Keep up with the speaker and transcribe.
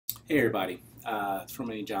Hey everybody, it's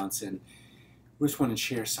Romany Johnson. We just want to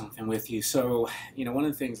share something with you. So, one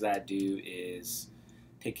of the things that I do is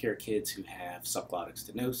take care of kids who have subglottic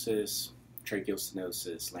stenosis, tracheal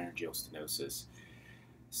stenosis, laryngeal stenosis.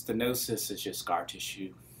 Stenosis is just scar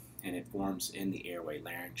tissue and it forms in the airway,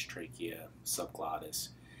 larynx, trachea, subglottis.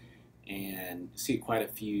 And see quite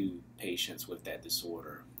a few patients with that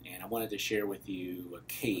disorder. And I wanted to share with you a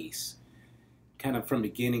case kind of from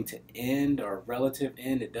beginning to end or relative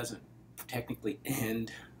end. It doesn't technically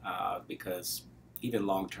end because even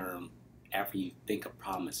long term, after you think a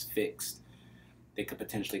problem is fixed, they could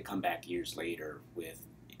potentially come back years later with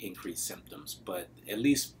increased symptoms. But at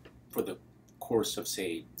least for the course of,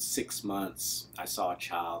 say, 6 months, I saw a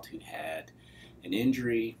child who had an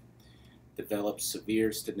injury, developed severe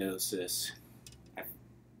stenosis. I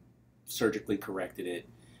surgically corrected it,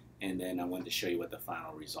 and then I wanted to show you what the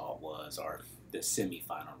final result was, or the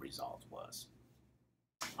semi-final result was.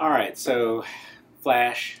 All right, so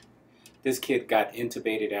flash. This kid got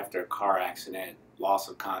intubated after a car accident, loss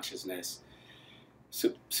of consciousness,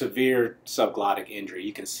 severe subglottic injury.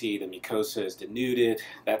 You can see the mucosa is denuded.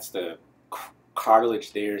 That's the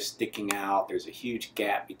cartilage there sticking out. There's a huge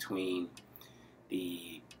gap between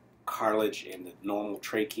the cartilage and the normal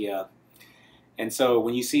trachea. And so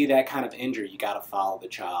when you see that kind of injury, you got to follow the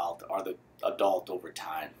child or the adult over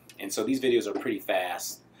time. And so these videos are pretty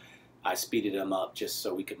fast. I speeded them up just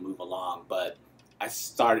so we could move along, but I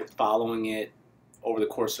started following it over the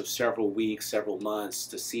course of several weeks, several months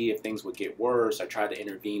to see if things would get worse. I tried to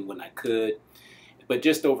intervene when I could, but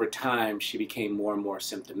just over time she became more and more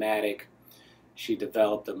symptomatic. She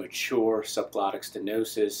developed a mature subglottic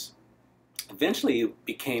stenosis. Eventually it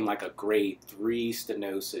became like a grade 3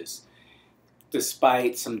 stenosis,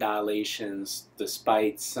 despite some dilations,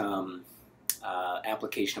 despite some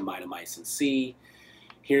application of mitomycin C.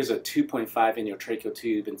 Here's a 2.5 endotracheal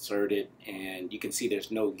tube inserted, and you can see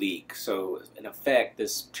there's no leak. So in effect,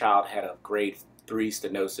 this child had a grade 3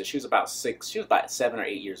 stenosis. She was about 7 or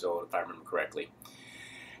 8 years old, if I remember correctly.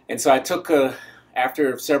 And so I took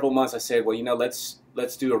after several months, I said, well,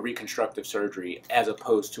 let's do a reconstructive surgery as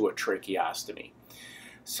opposed to a tracheostomy.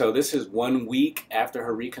 So this is 1 week after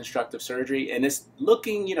her reconstructive surgery, and it's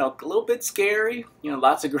looking, a little bit scary,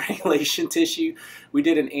 lots of granulation tissue. We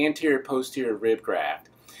did an anterior posterior rib graft.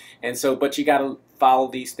 And so, but you got to follow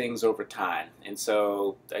these things over time. And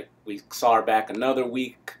so we saw her back another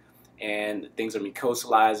week, and things are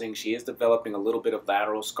mucosalizing. She is developing a little bit of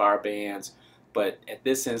lateral scar bands, but at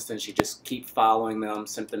this instance, you just keep following them.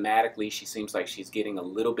 Symptomatically, she seems like she's getting a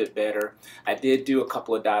little bit better. I did do a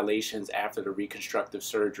couple of dilations after the reconstructive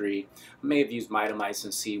surgery. I may have used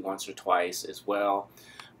mitomycin C once or twice as well,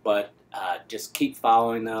 but just keep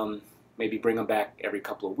following them. Maybe bring them back every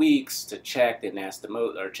couple of weeks to check and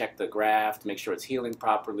check the graft, make sure it's healing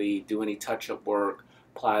properly, do any touch-up work,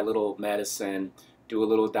 apply a little medicine, do a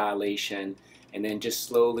little dilation, and then just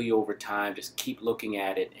slowly over time, just keep looking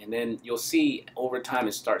at it. And then you'll see over time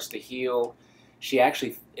it starts to heal. She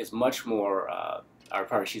actually is much more,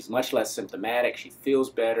 she's much less symptomatic. She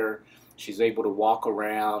feels better. She's able to walk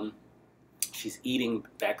around. She's eating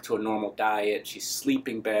back to a normal diet. She's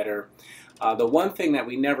sleeping better. The one thing that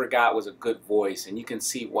we never got was a good voice, and you can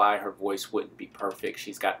see why her voice wouldn't be perfect.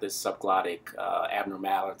 She's got this subglottic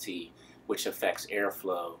abnormality which affects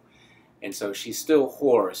airflow. And so she's still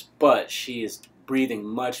hoarse, but she is breathing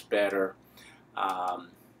much better,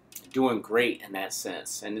 doing great in that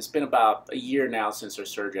sense. And it's been about a year now since her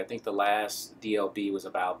surgery. I think the last DLB was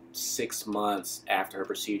about 6 months after her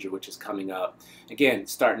procedure, which is coming up. Again,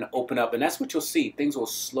 starting to open up, and that's what you'll see. Things will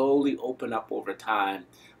slowly open up over time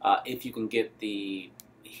if you can get the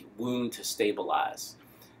wound to stabilize.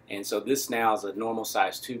 And so this now is a normal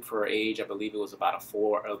size tube for her age. I believe it was about a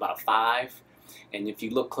 4 or about a 5. And if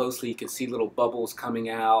you look closely, you can see little bubbles coming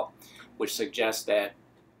out, which suggests that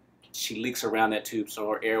she leaks around that tube, so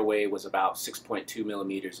her airway was about 6.2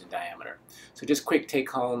 millimeters in diameter. So just quick take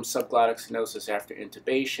home: subglottic stenosis after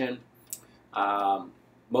intubation,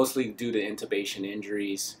 mostly due to intubation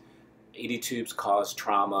injuries. ED tubes cause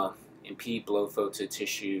trauma, impede blood flow to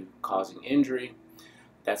tissue, causing injury.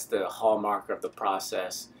 That's the hallmark of the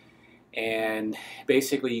process. And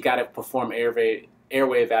basically, you got to perform airway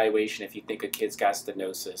evaluation if you think a kid's got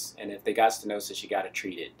stenosis, and if they got stenosis, you got to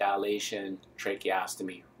treat it. Dilation,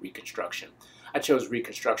 tracheostomy, reconstruction. I chose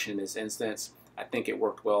reconstruction in this instance. I think it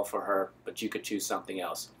worked well for her, but you could choose something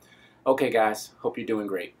else. Okay guys, hope you're doing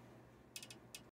great.